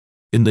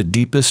In the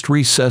deepest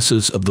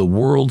recesses of the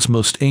world's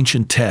most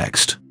ancient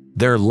text,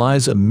 there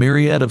lies a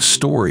myriad of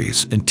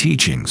stories and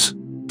teachings,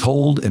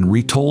 told and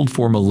retold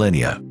for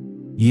millennia.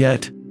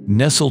 Yet,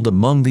 nestled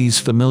among these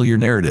familiar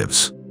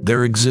narratives,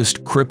 there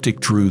exist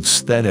cryptic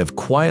truths that have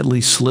quietly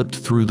slipped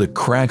through the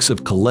cracks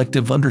of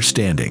collective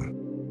understanding.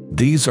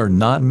 These are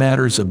not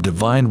matters of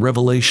divine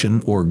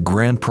revelation or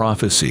grand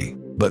prophecy,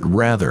 but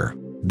rather,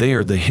 they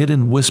are the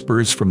hidden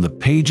whispers from the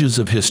pages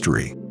of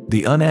history,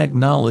 the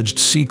unacknowledged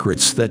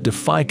secrets that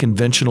defy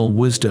conventional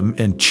wisdom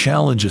and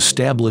challenge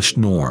established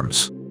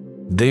norms.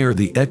 They are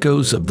the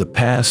echoes of the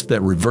past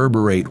that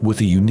reverberate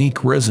with a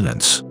unique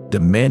resonance,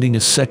 demanding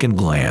a second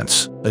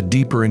glance, a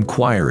deeper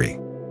inquiry.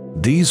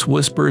 These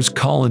whispers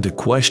call into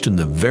question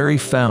the very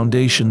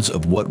foundations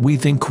of what we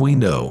think we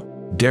know,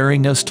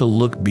 daring us to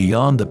look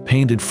beyond the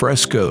painted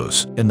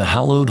frescoes and the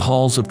hallowed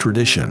halls of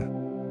tradition.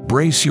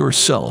 Brace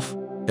yourself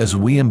as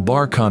we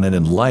embark on an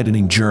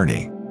enlightening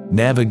journey,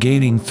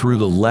 navigating through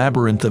the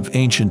labyrinth of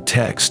ancient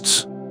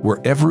texts,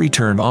 where every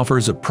turn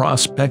offers a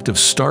prospect of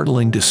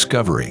startling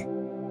discovery.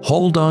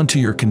 Hold on to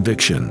your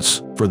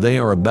convictions, for they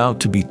are about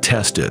to be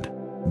tested.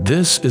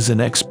 This is an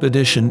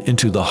expedition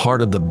into the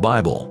heart of the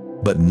Bible,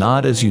 but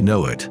not as you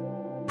know it.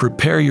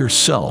 Prepare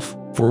yourself,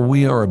 for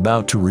we are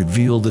about to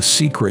reveal the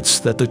secrets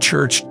that the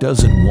church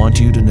doesn't want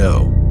you to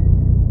know.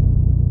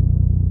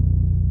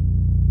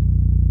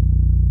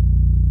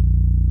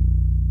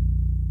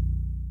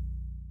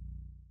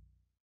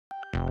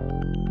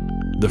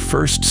 The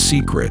first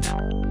secret.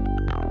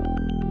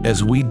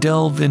 As we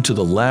delve into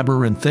the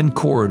labyrinthine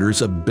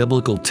corridors of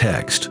biblical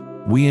text,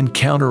 we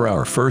encounter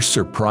our first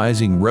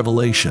surprising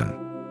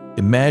revelation.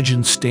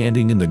 Imagine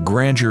standing in the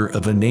grandeur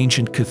of an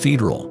ancient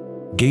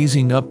cathedral,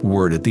 gazing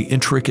upward at the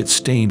intricate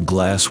stained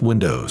glass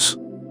windows.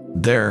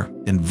 There,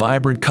 in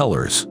vibrant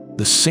colors,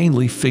 the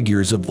saintly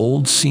figures of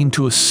old seem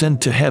to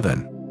ascend to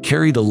heaven,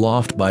 carried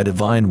aloft by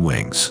divine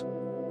wings.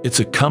 It's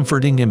a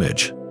comforting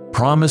image,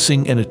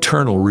 promising an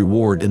eternal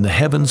reward in the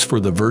heavens for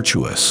the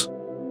virtuous.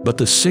 But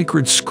the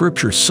sacred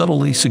scripture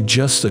subtly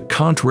suggests a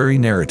contrary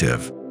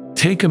narrative.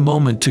 Take a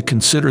moment to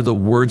consider the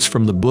words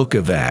from the book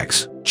of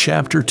Acts,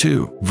 chapter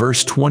 2,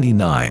 verse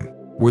 29,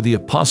 where the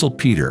apostle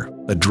Peter,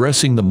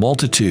 addressing the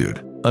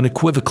multitude,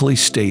 unequivocally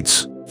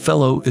states,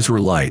 "Fellow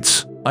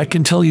Israelites, I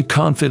can tell you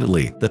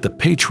confidently that the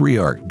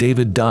patriarch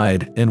David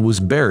died and was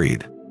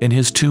buried, and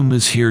his tomb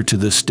is here to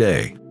this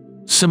day."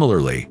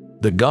 Similarly,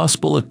 the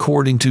Gospel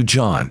according to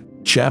John,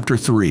 chapter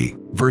 3,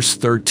 verse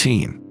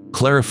 13,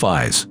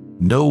 clarifies,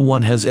 "No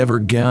one has ever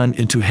gone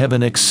into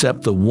heaven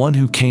except the one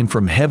who came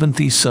from heaven,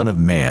 the Son of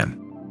Man."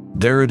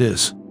 There it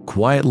is,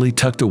 quietly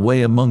tucked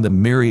away among the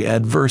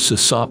myriad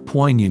verses, a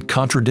poignant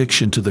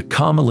contradiction to the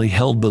commonly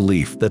held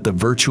belief that the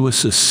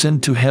virtuous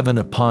ascend to heaven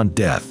upon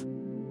death.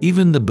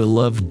 Even the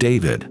beloved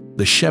David,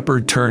 the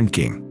shepherd turned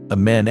king, a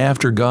man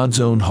after God's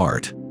own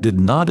heart, did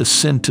not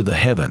ascend to the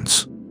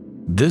heavens.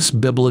 This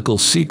biblical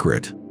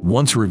secret,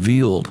 once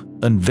revealed,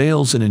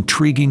 unveils an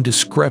intriguing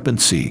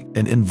discrepancy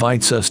and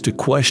invites us to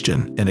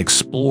question and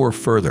explore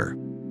further.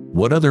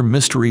 What other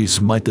mysteries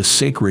might the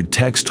sacred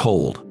text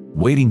hold,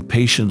 waiting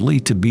patiently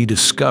to be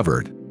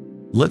discovered?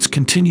 Let's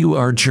continue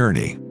our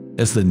journey,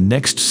 as the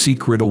next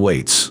secret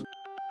awaits.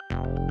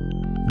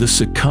 The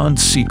second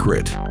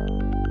secret.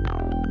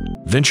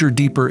 Venture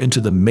deeper into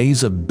the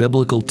maze of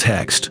biblical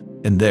text,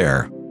 and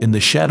there, in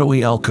the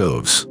shadowy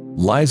alcoves,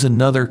 lies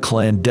another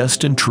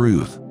clandestine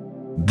truth.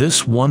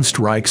 This one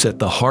strikes at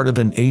the heart of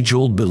an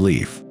age-old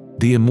belief,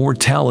 the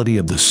immortality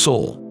of the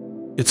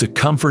soul. It's a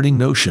comforting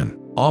notion,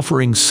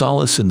 offering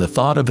solace in the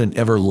thought of an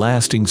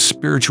everlasting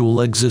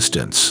spiritual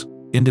existence,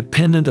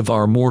 independent of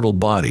our mortal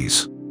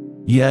bodies.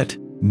 Yet,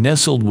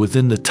 nestled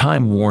within the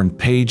time-worn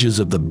pages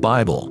of the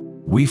Bible,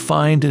 we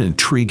find an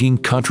intriguing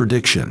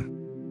contradiction.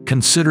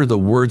 Consider the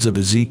words of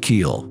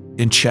Ezekiel,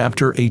 in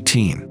chapter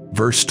 18,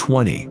 verse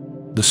 20.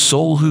 "The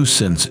soul who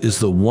sins is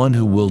the one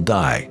who will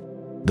die."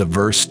 The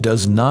verse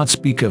does not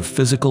speak of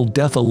physical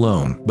death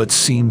alone, but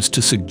seems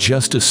to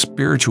suggest a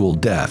spiritual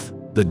death,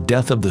 the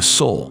death of the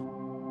soul.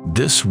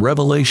 This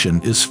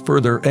revelation is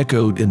further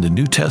echoed in the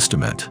New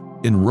Testament,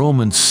 in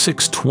Romans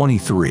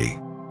 6:23,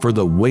 "For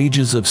the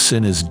wages of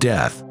sin is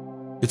death."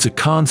 It's a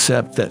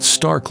concept that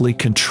starkly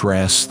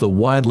contrasts the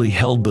widely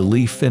held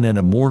belief in an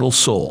immortal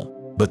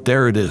soul, but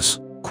there it is,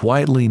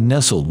 quietly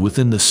nestled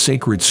within the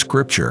sacred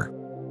scripture.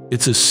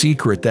 It's a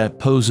secret that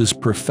poses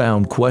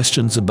profound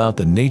questions about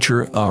the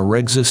nature of our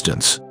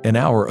existence and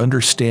our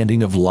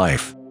understanding of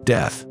life,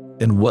 death,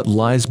 and what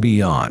lies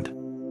beyond.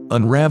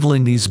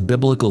 Unraveling these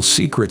biblical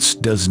secrets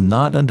does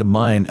not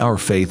undermine our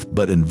faith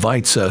but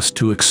invites us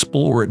to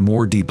explore it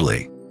more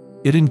deeply.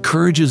 It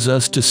encourages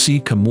us to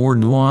seek a more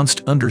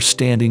nuanced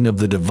understanding of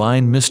the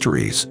divine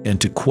mysteries and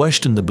to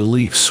question the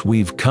beliefs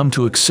we've come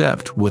to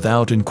accept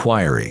without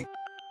inquiry.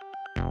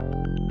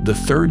 The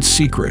third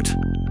secret.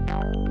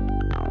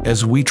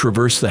 As we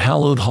traverse the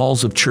hallowed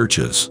halls of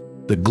churches,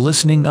 the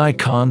glistening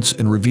icons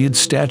and revered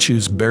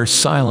statues bear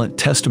silent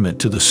testament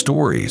to the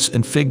stories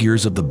and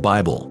figures of the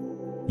Bible.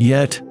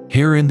 Yet,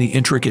 here in the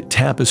intricate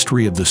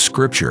tapestry of the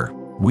Scripture,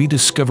 we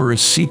discover a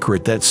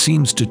secret that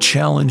seems to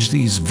challenge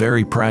these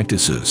very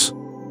practices.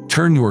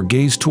 Turn your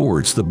gaze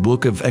towards the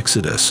book of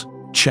Exodus,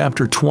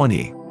 chapter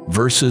 20,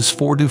 verses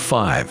 4 to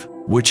 5,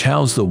 which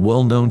house the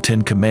well-known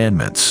 10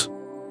 Commandments.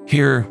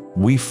 Here,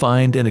 we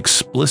find an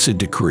explicit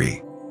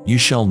decree: "You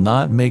shall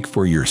not make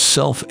for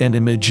yourself an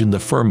image in the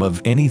form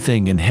of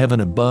anything in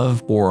heaven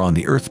above, or on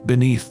the earth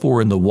beneath,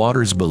 or in the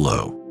waters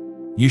below.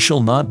 You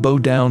shall not bow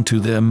down to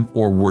them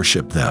or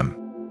worship them."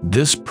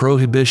 This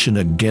prohibition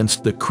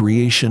against the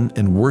creation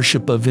and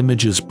worship of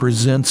images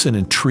presents an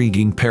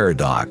intriguing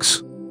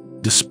paradox.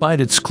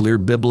 Despite its clear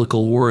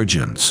biblical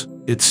origins,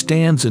 it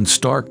stands in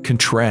stark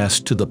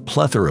contrast to the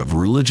plethora of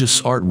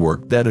religious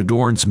artwork that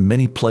adorns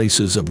many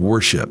places of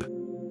worship.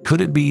 Could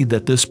it be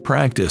that this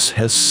practice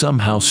has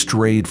somehow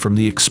strayed from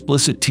the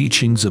explicit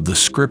teachings of the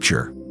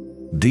Scripture?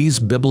 These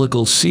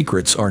biblical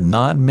secrets are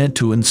not meant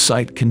to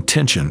incite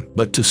contention,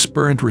 but to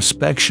spur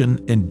introspection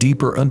and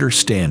deeper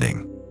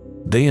understanding.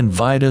 They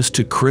invite us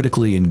to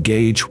critically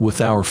engage with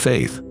our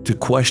faith, to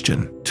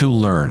question, to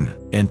learn,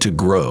 and to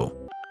grow.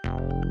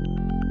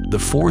 The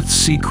fourth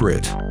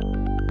secret.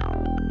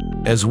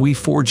 As we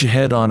forge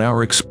ahead on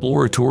our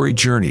exploratory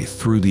journey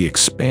through the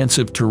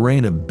expansive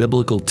terrain of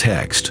biblical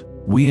text,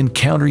 we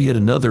encounter yet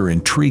another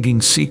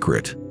intriguing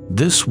secret,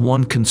 this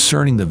one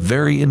concerning the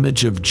very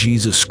image of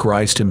Jesus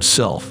Christ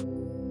himself.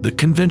 The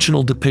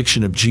conventional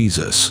depiction of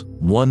Jesus,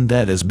 one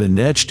that has been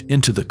etched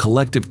into the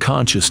collective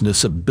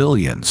consciousness of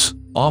billions,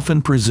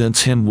 often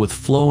presents him with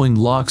flowing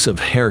locks of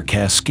hair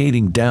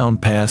cascading down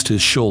past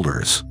his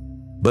shoulders.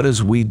 But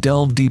as we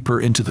delve deeper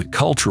into the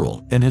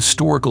cultural and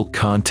historical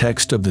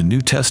context of the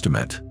New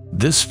Testament,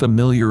 this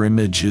familiar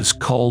image is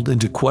called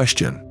into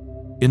question.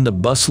 In the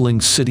bustling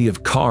city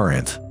of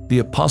Corinth, the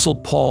Apostle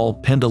Paul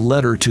penned a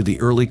letter to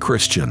the early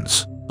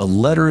Christians, a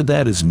letter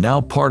that is now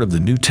part of the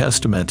New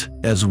Testament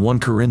as 1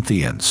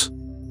 Corinthians.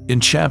 In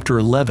chapter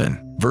 11,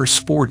 verse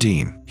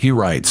 14, he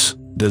writes,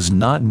 "Does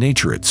not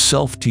nature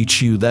itself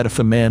teach you that if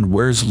a man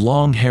wears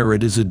long hair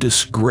it is a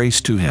disgrace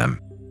to him?"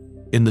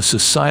 In the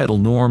societal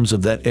norms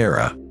of that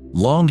era,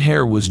 long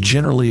hair was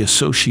generally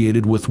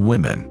associated with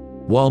women,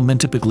 while men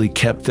typically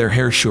kept their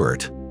hair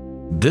short.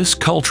 This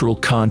cultural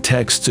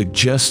context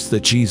suggests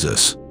that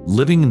Jesus,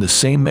 living in the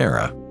same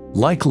era,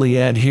 likely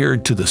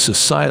adhered to the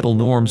societal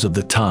norms of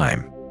the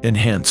time, and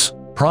hence,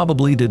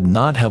 probably did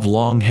not have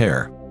long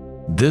hair.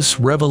 This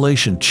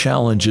revelation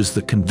challenges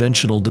the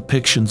conventional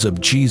depictions of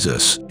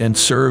Jesus and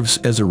serves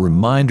as a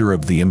reminder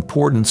of the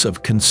importance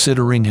of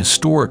considering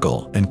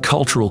historical and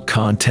cultural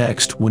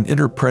context when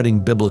interpreting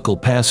biblical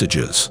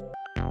passages.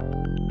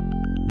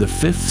 The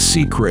fifth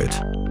secret.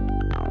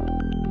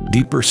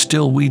 Deeper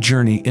still, we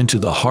journey into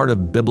the heart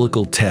of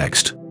biblical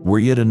text, where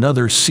yet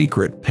another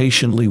secret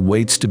patiently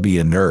waits to be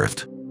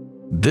unearthed.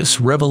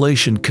 This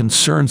revelation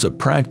concerns a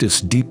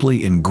practice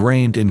deeply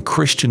ingrained in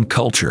Christian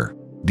culture: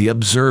 the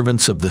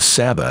observance of the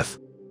Sabbath.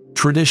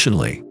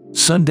 Traditionally,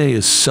 Sunday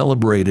is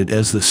celebrated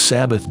as the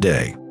Sabbath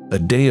day, a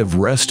day of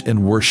rest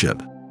and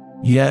worship.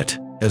 Yet,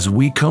 as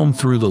we comb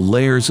through the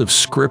layers of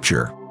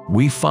Scripture,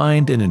 we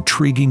find an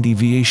intriguing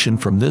deviation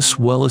from this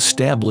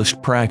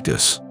well-established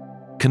practice.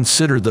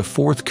 Consider the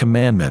fourth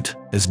commandment,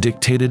 as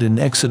dictated in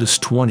Exodus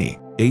 20,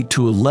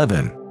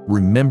 8-11,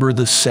 "Remember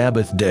the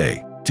Sabbath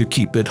day, to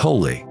keep it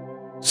holy.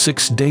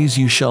 6 days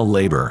you shall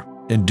labor,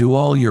 and do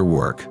all your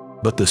work,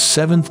 but the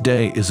seventh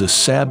day is a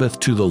Sabbath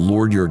to the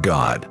Lord your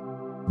God."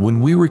 When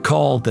we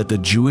recall that the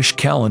Jewish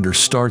calendar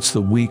starts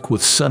the week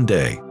with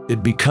Sunday,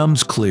 it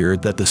becomes clear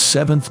that the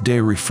seventh day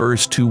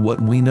refers to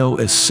what we know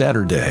as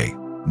Saturday,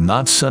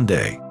 not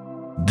Sunday.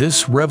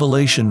 This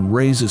revelation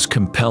raises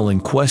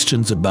compelling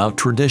questions about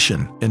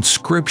tradition and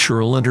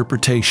scriptural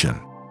interpretation.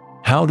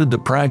 How did the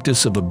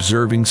practice of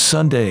observing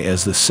Sunday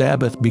as the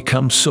Sabbath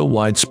become so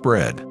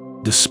widespread,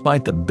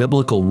 despite the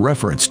biblical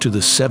reference to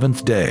the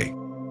seventh day?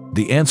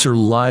 The answer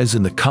lies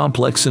in the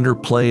complex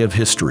interplay of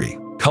history,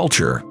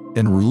 culture,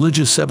 and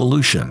religious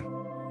evolution.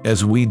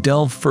 As we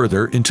delve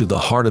further into the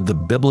heart of the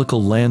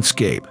biblical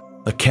landscape,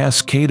 a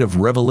cascade of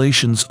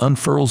revelations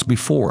unfurls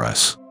before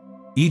us.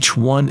 Each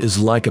one is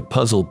like a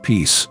puzzle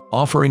piece,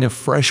 offering a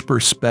fresh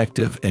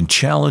perspective and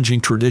challenging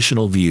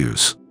traditional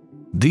views.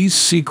 These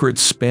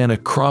secrets span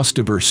across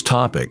diverse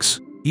topics,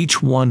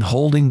 each one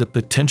holding the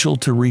potential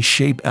to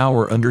reshape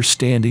our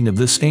understanding of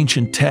this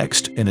ancient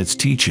text and its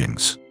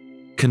teachings.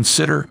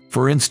 Consider,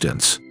 for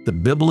instance, the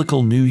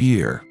biblical New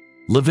Year.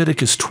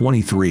 Leviticus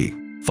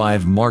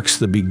 23:5 marks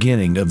the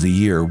beginning of the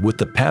year with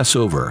the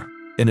Passover,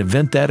 an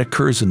event that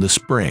occurs in the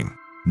spring,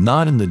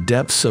 not in the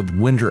depths of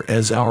winter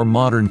as our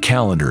modern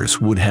calendars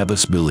would have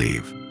us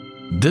believe.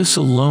 This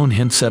alone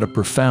hints at a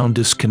profound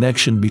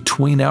disconnection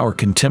between our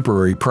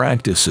contemporary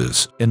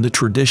practices and the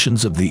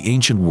traditions of the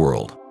ancient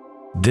world.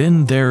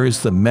 Then there is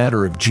the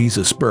matter of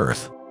Jesus'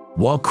 birth.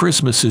 While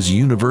Christmas is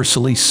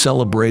universally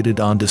celebrated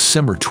on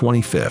December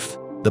 25th,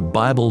 the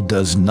Bible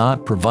does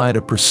not provide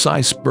a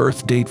precise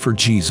birth date for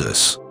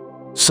Jesus.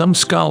 Some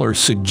scholars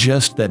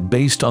suggest that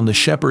based on the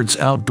shepherds'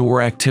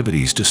 outdoor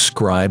activities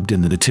described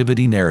in the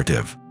Nativity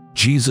narrative,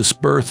 Jesus'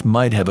 birth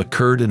might have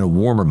occurred in a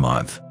warmer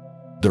month.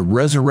 The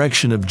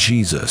resurrection of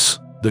Jesus,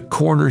 the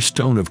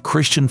cornerstone of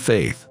Christian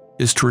faith,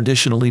 is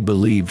traditionally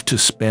believed to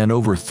span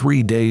over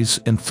 3 days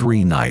and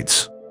 3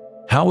 nights.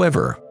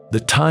 However, the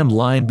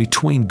timeline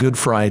between Good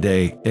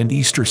Friday and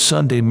Easter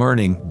Sunday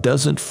morning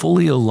doesn't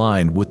fully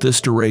align with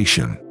this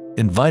duration,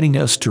 inviting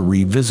us to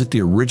revisit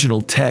the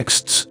original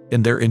texts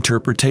and their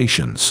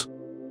interpretations.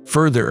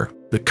 Further,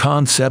 the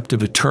concept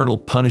of eternal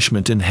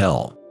punishment in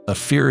hell, a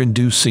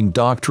fear-inducing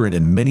doctrine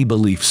in many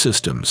belief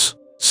systems,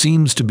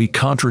 seems to be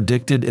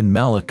contradicted in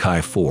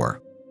Malachi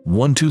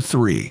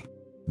 4:1-3.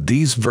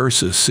 These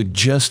verses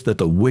suggest that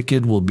the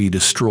wicked will be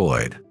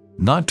destroyed,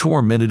 not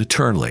tormented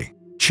eternally,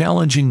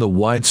 challenging the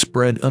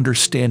widespread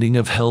understanding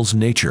of hell's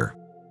nature.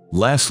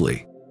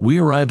 Lastly, we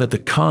arrive at the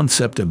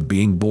concept of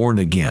being born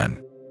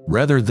again,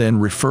 rather than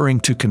referring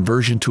to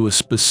conversion to a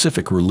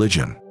specific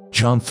religion.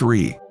 John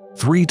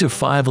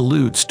 3:3-5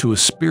 alludes to a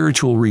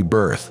spiritual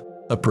rebirth,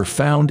 a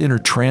profound inner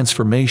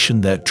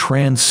transformation that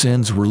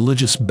transcends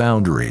religious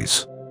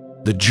boundaries.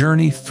 The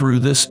journey through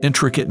this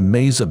intricate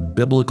maze of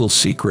biblical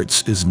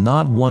secrets is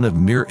not one of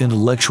mere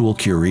intellectual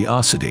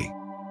curiosity.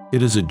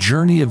 It is a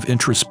journey of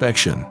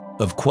introspection,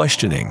 of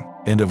questioning,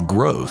 and of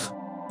growth.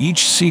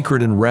 Each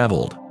secret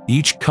unraveled,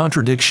 each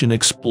contradiction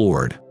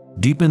explored,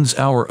 deepens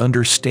our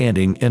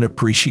understanding and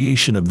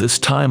appreciation of this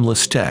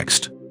timeless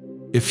text.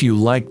 If you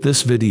like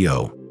this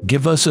video,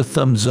 give us a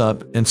thumbs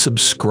up and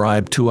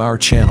subscribe to our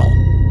channel.